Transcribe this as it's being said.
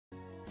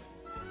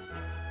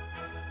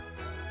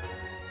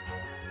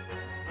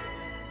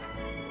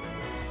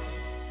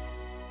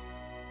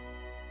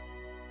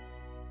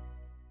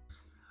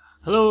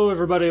Hello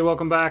everybody,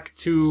 welcome back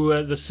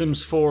to The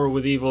Sims 4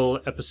 with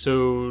Evil,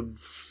 episode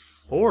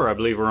 4 I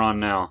believe we're on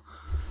now.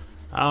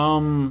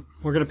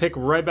 We're going to pick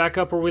right back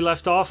up where we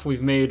left off.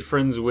 We've made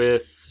friends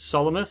with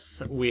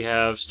Solomith. We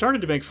have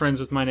started to make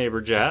friends with my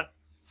neighbor Jat.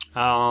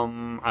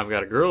 I've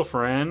got a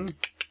girlfriend.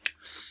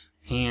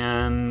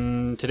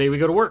 And today we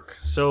go to work.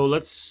 So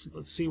let's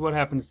see what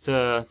happens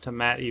to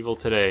Matt Evyl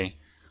today.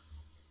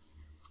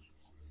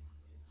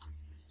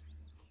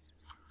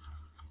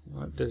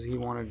 What does he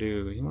want to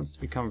do? He wants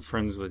to become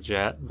friends with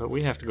Jat, but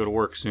we have to go to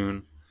work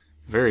soon.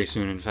 Very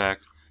soon, in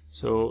fact.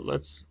 So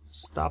let's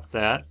stop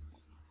that.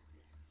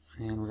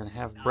 And we're going to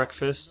have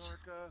breakfast.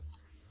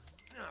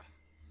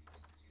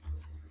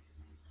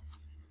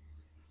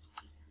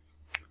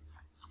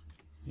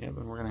 Yeah,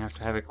 but we're going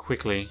to have it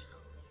quickly.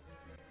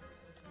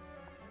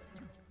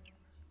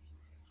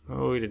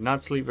 Oh, he did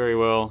not sleep very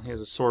well. He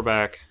has a sore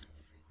back.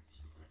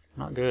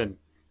 Not good.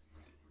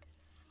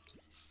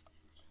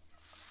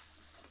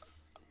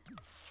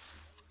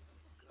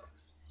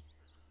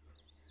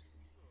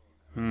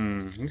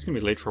 He's gonna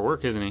be late for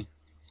work, isn't he?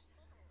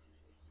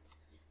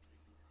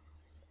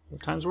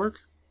 What time's work?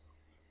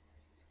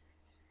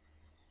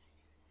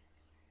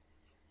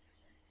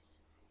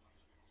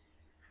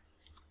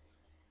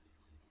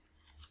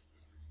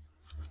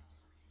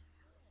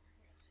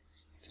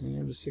 $10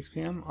 a.m. to 6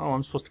 p.m.? Oh,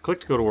 I'm supposed to click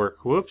to go to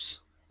work.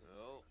 Whoops.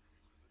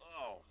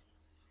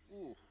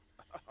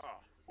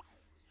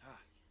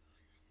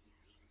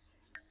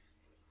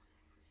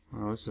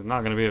 Well, this is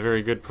not going to be a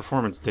very good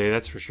performance day,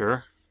 that's for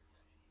sure.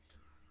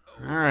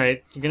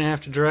 Alright, you're going to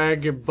have to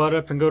drag your butt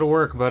up and go to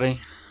work,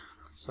 buddy.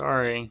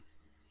 Sorry.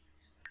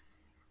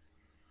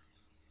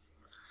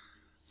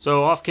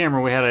 So, off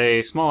camera, we had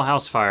a small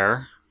house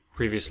fire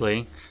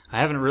previously. I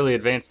haven't really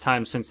advanced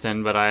time since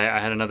then, but I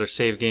had another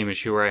save game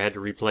issue where I had to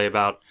replay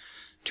about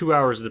 2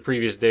 hours of the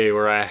previous day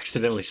where I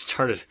accidentally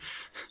started.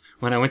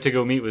 When I went to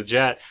go meet with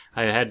Jat,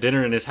 I had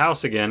dinner in his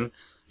house again,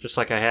 just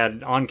like I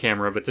had on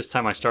camera, but this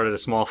time I started a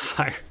small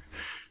fire.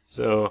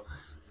 So,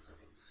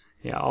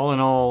 yeah, all in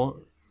all,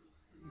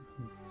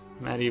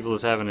 Matt Evyl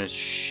is having a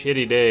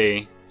shitty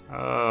day.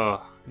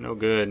 Oh, no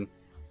good.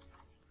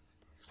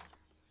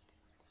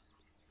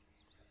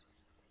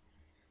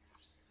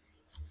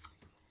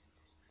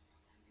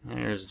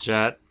 There's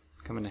Jat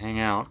coming to hang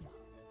out.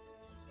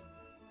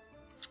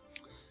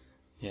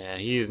 Yeah,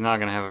 he's not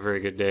going to have a very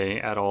good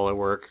day at all at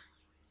work.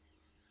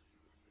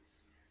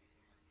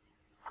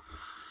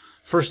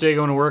 First day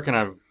going to work and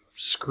I've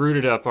screwed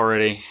it up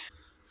already.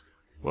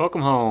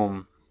 Welcome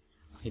home.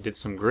 He did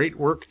some great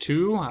work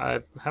too.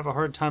 I have a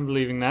hard time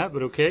believing that,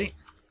 but okay.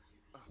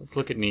 Let's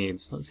look at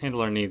needs. Let's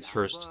handle our needs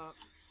first.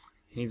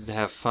 He needs to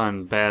have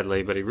fun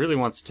badly, but he really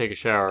wants to take a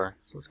shower.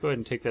 So let's go ahead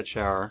and take that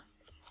shower.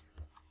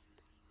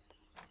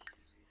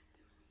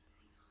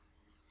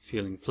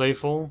 Feeling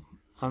playful,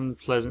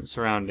 unpleasant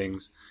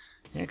surroundings.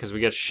 Yeah, because we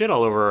got shit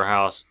all over our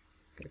house.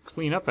 Gotta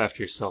clean up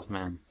after yourself,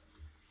 man.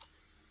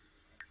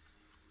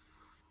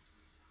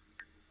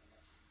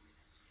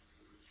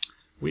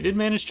 We did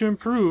manage to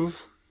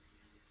improve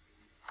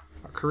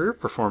our career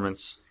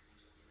performance.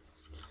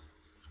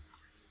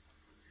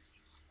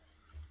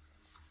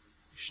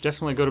 We should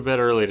definitely go to bed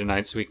early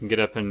tonight so we can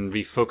get up and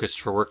be focused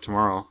for work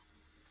tomorrow.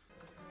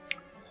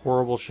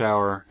 Horrible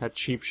shower. That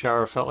cheap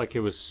shower felt like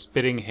it was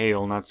spitting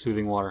hail, not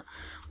soothing water.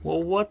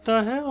 Well, what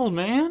the hell,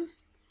 man?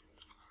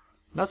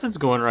 Nothing's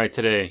going right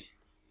today.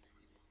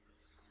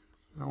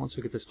 Well, once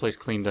we get this place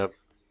cleaned up,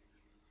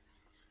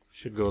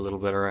 should go a little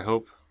better, I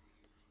hope.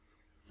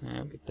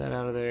 Yeah, get that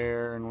out of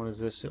there. And what is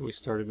this that we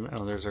started?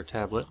 Oh, there's our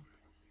tablet.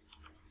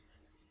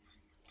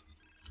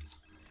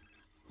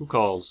 Who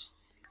calls?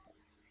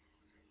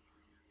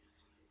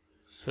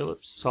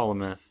 Philip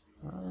Solomith.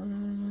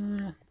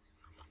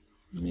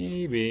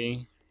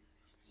 Maybe.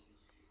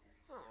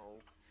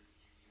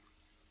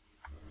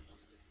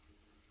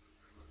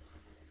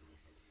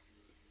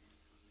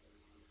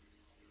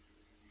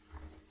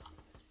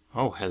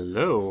 Oh,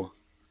 hello.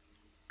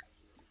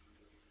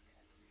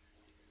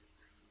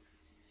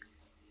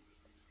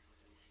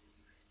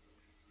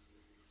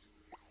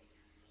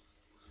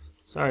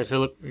 Sorry,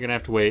 Philip. You're gonna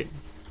have to wait.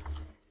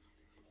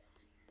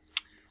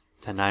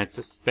 Tonight's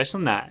a special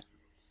night.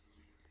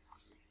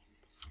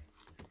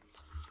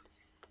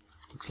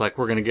 Looks like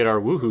we're gonna get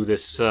our woohoo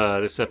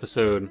this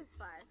episode.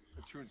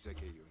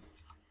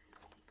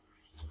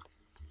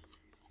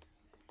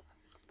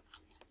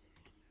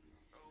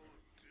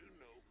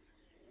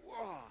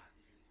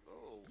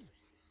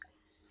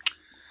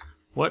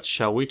 What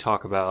shall we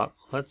talk about?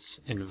 Let's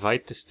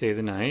invite to stay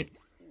the night.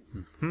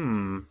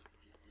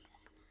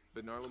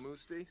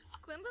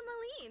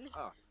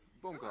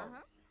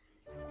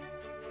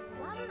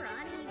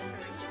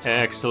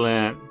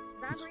 Excellent.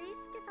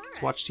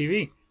 Let's watch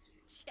TV.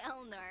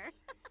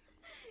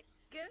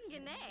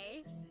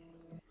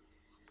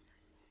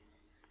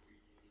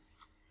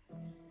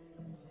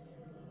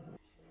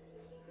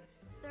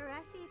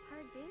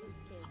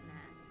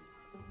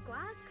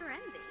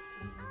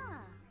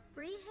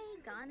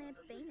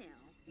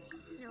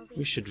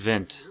 We should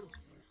vent.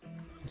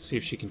 Let's see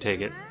if she can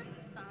take it.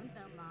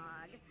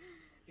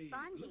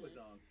 Bonji.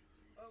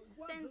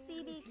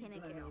 Sensibi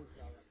Kiniku.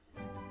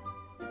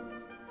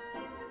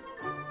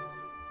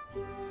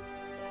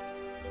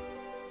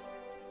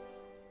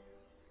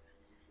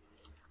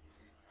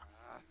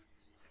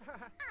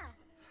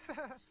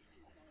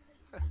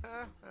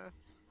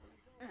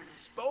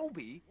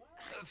 Spoby?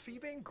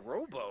 Feebang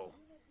Grobo.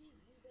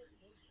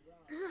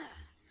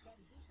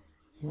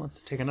 He wants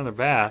to take another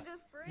bath.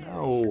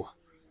 No.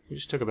 We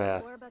just took a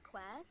bath. Orba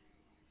Quest.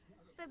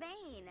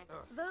 Babane.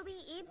 Vobi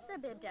Ibsa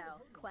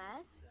Bibdo.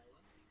 Quest.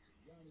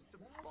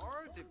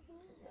 Bar de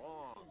Blanc.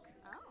 Oh.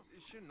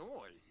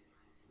 Chinoy.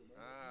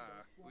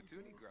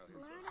 Butuni Growlers.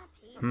 Lurna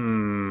P.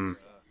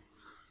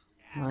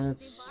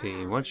 Let's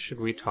see. What should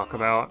we talk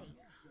about?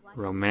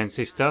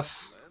 Romancy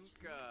stuff?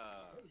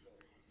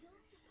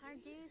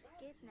 Pardu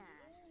Skidna.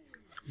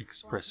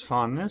 Express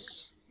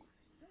fondness?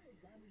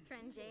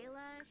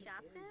 Trangela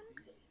Shopsim.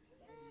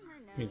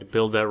 Need to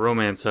build that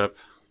romance up.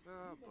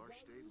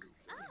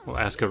 We'll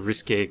ask a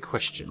risque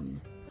question.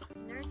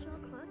 Nurchel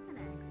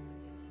Quosinex.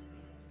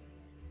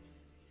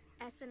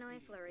 Essenoi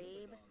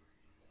Florib.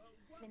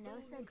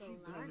 Venosa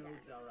Golarga.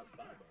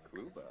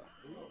 Gruba.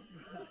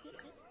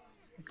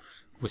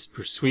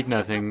 Whisper sweet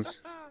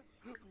nothings.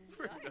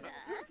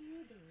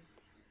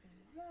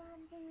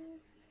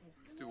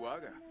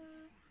 Stuaga.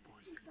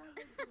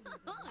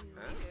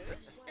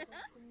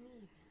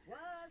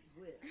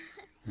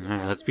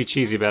 Alright, let's be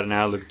cheesy about it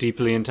now. Look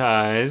deeply into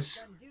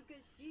eyes.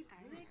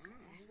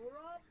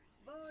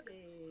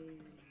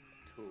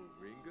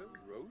 Toringa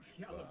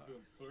Roshba.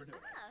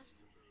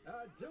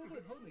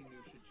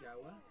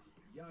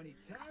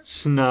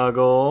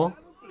 Snuggle.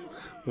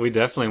 We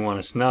definitely want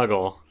to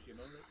snuggle.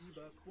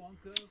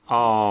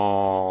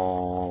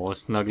 Oh,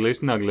 snuggly,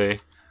 snuggly.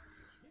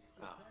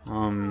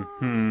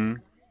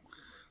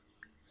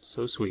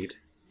 So sweet.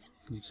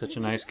 He's such a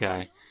nice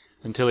guy.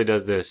 Until he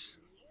does this.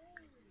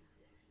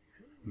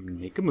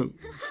 Make a move.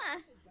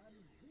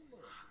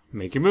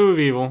 Make your move,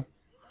 Evil.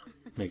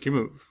 Make your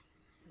move.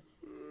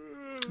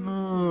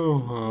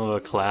 Oh,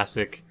 a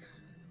classic.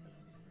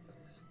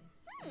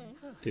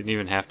 Didn't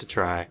even have to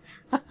try.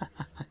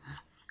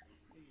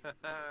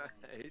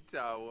 Hey,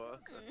 Tawa.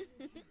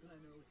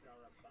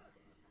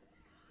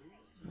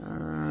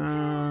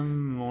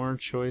 More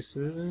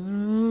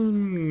choices.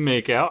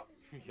 Make out.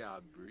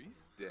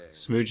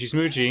 Smoochy,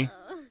 smoochy.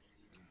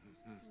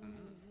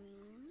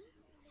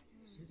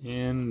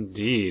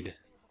 Indeed.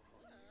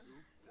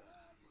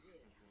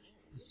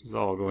 This is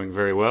all going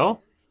very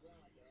well.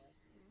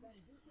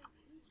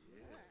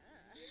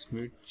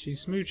 Smoochy,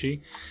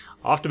 smoochy.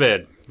 Off to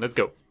bed. Let's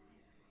go.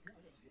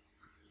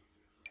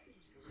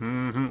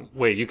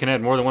 Wait, you can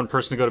add more than one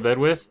person to go to bed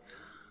with?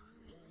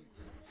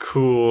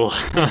 Cool.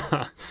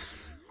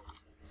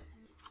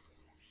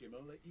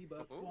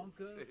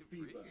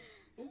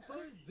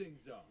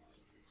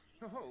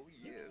 Oh,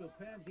 yes.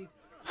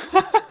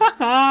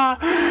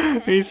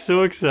 He's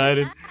so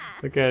excited.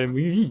 Look at him.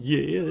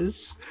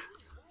 Yes.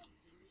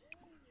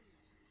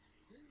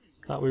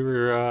 Thought we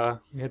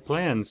had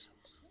plans.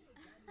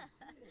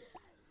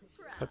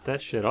 Cut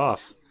that shit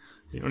off.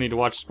 You don't need to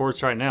watch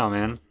sports right now,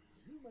 man.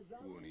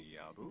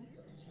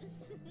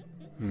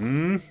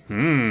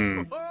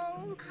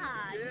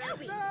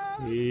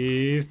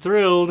 He's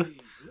thrilled.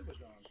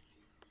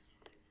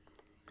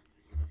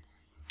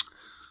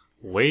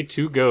 Way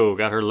to go.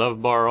 Got her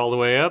love bar all the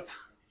way up.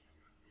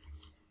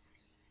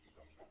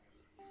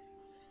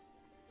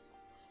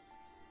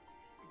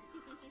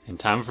 And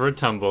time for a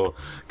tumble.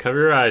 Cover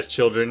your eyes,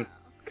 children.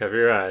 Cover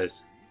your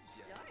eyes.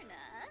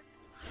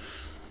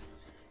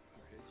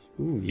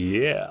 Ooh,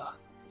 yeah.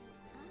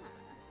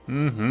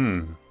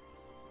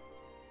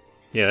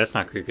 Yeah, that's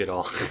not creepy at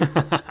all.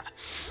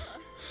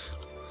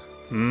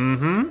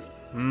 Do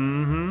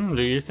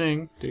your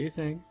thing. Do your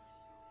thing.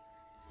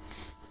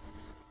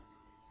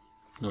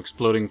 No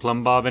exploding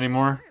plumb bob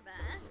anymore?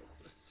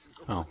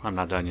 Oh, I'm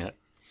not done yet.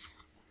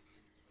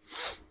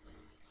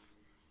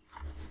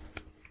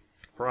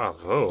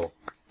 Bravo.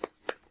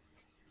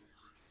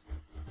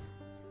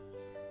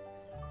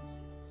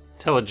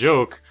 Tell a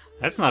joke?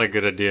 That's not a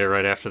good idea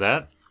right after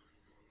that.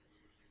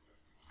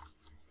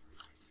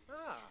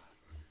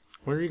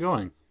 Where are you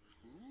going?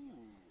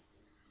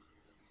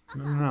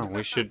 No,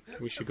 we should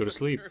go to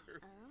sleep.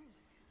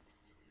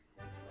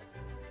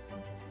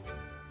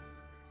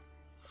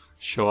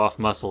 Show off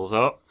muscles.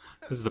 Oh,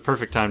 this is the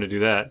perfect time to do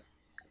that.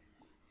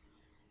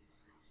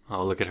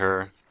 Oh, look at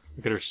her.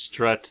 Look at her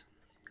strut.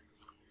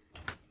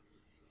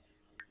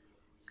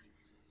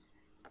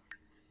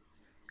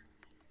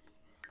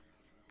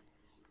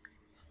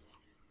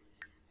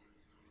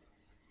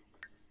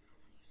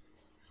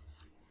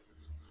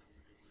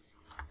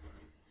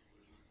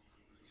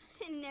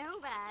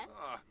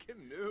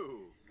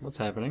 Canoe. What's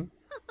happening?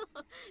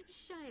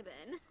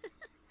 Scheiben.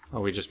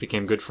 Oh, we just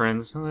became good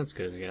friends? Oh, that's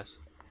good, I guess.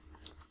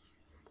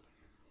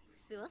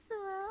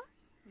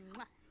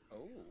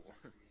 Oh.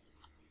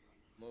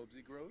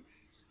 Mobsy Grosh?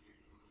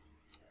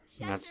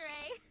 And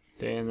that's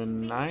day and the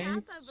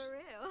night?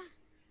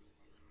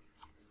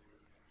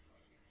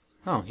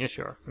 Oh, yes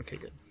you are. Okay,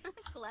 good.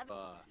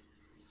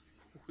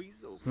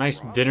 Nice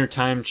dinner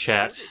time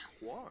chat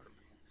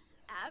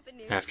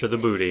after the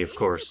booty, of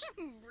course.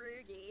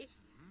 Broogie.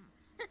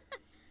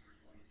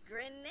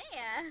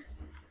 Grenea.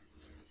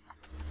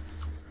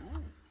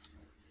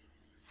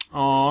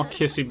 Aw,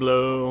 kissy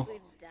blow.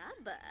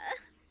 Udaba.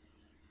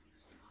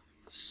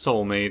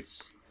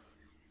 Soulmates.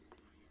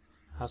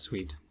 How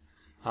sweet.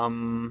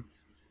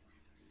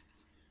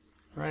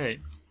 Right.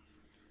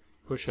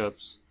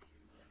 Push-ups.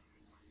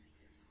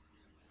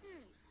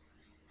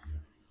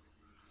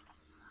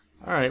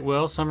 Alright,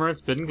 well, Summer, it's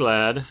been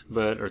glad,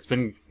 or it's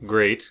been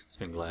great. It's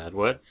been glad.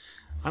 What?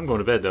 I'm going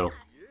to bed, though.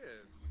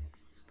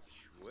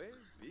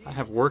 I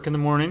have work in the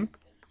morning,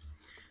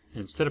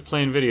 and instead of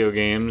playing video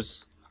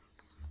games,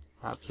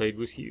 I played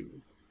with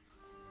you.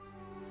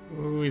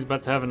 Ooh, he's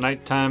about to have a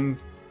nighttime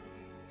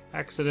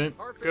accident.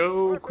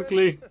 Go,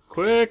 quickly,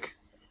 quick!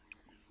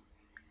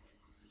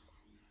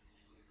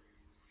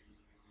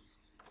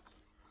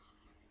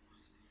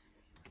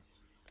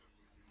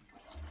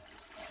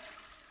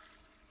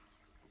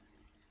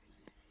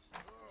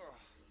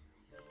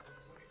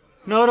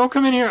 No, don't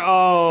come in here.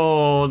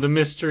 Oh, the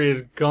mystery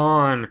is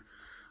gone.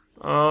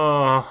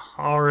 Oh,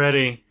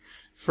 already.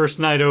 First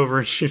night over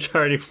and she's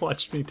already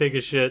watched me take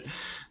a shit.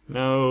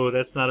 No,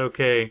 that's not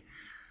okay.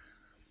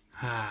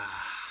 I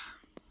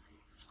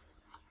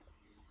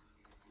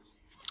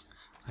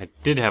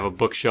did have a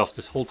bookshelf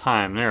this whole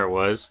time. There it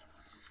was.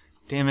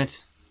 Damn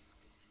it.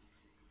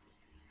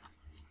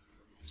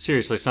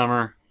 Seriously,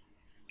 Summer.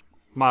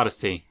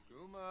 Modesty.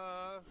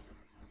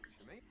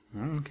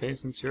 Okay,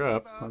 since you're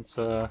up, let's,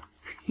 what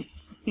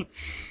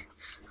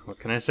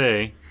can I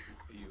say?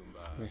 You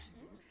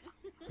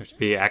have to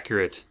be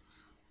accurate.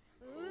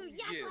 Ooh,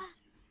 yappa.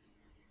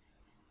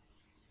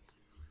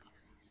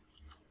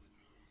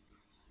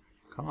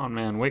 Come on,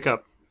 man, wake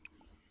up.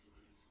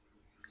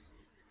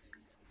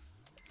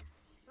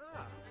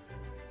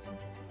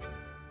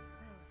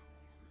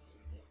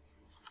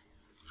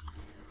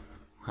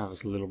 Have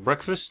us a little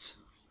breakfast.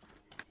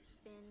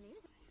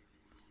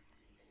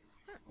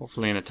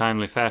 Hopefully in a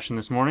timely fashion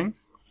this morning.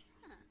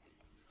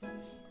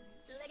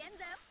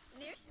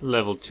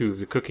 Level 2 of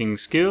the cooking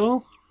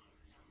skill.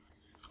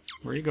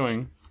 Where are you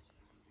going?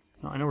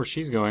 Oh, I know where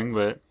she's going,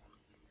 but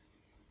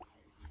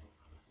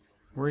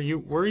where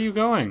are you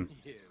going?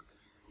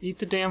 Eat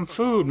the damn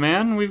food,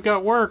 man. We've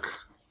got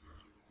work.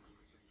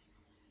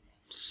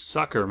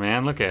 Sucker,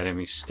 man. Look at him.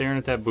 He's staring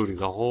at that booty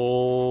the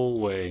whole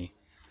way.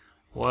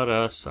 What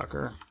a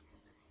sucker.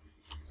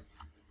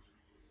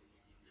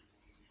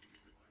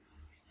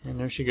 And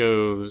there she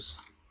goes.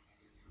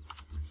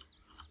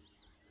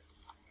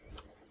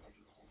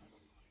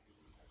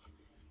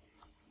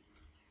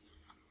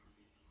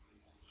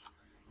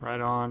 Right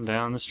on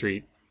down the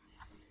street.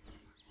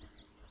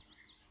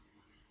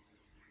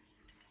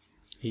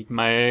 Eating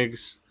my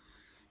eggs.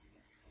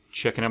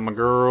 Checking out my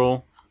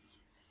girl.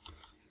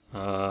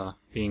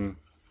 Being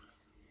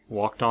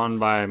walked on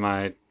by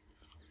my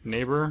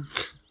neighbor.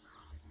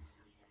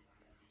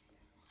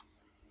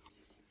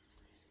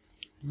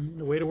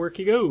 And away to work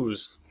he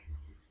goes.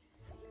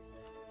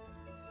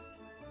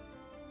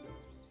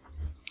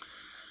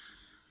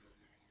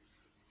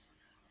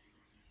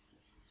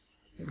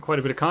 Getting quite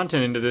a bit of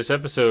content into this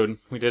episode.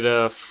 We did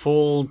a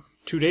full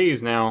 2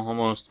 days now,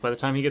 almost, by the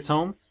time he gets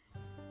home.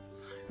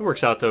 It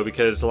works out, though,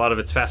 because a lot of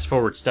it's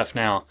fast-forward stuff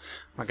now.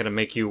 I'm not going to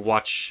make you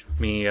watch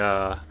me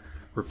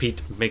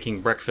repeat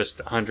making breakfast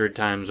 100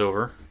 times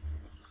over.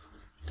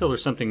 Until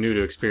there's something new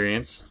to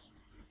experience.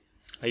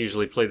 I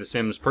usually play The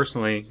Sims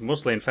personally,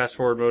 mostly in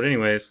fast-forward mode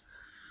anyways.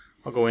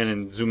 I'll go in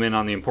and zoom in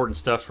on the important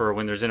stuff or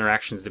when there's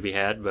interactions to be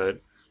had, but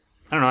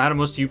I don't know, how do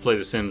most of you play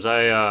The Sims?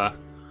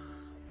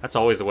 That's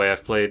always the way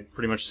I've played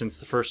pretty much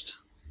since the first.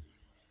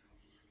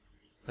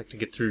 I like to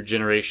get through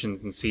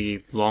generations and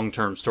see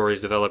long-term stories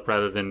develop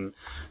rather than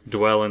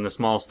dwell in the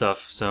small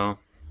stuff, so.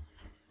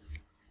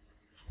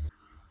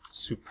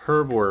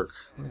 Superb work.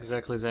 What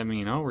exactly does that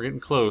mean? Oh, we're getting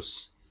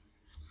close.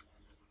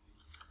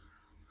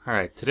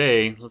 Alright,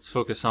 today, let's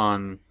focus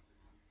on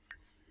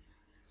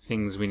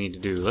things we need to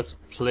do. Let's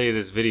play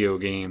this video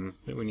game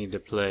that we need to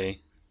play.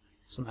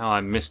 Somehow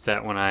I missed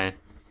that when I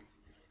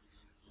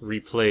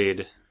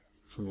replayed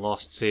from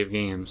Lost Save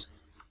Games.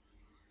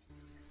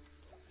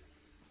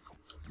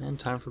 And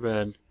time for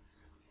bed.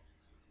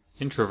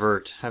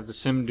 Introvert. Have the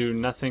sim do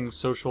nothing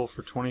social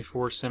for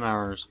 24 sim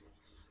hours.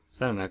 Is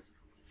that an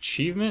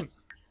achievement?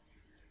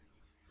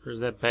 Or is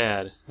that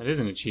bad? That is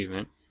an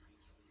achievement.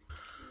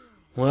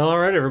 Well,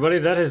 alright everybody,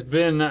 that has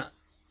been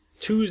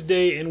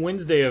Tuesday and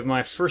Wednesday of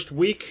my first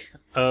week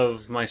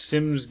of my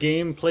Sims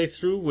game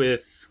playthrough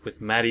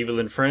with Matt Evyl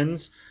and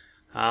friends.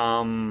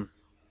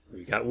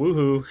 We got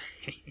woohoo.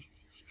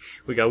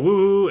 We got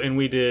woohoo, and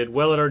we did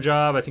well at our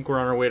job. I think we're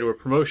on our way to a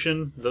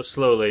promotion, though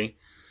slowly.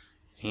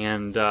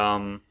 And,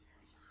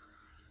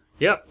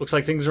 yep, looks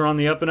like things are on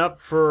the up and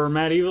up for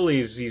Matt Evyl.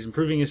 He's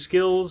improving his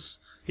skills.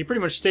 He pretty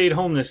much stayed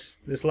home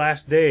this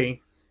last day,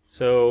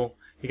 so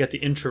he got the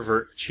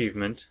introvert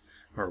achievement.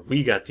 Or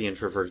we got the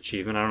introvert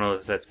achievement. I don't know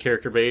if that's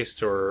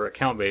character-based or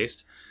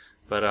account-based.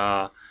 But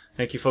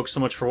Thank you folks so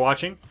much for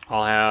watching.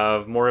 I'll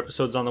have more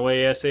episodes on the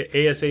way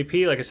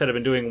ASAP. Like I said, I've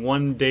been doing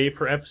 1 day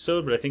per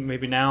episode, but I think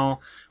maybe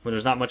now, when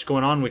there's not much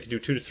going on, we can do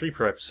 2 to 3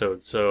 per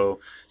episode. So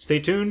stay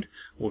tuned.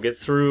 We'll get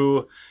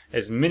through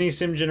as many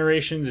sim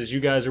generations as you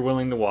guys are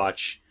willing to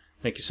watch.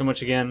 Thank you so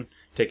much again.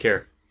 Take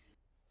care.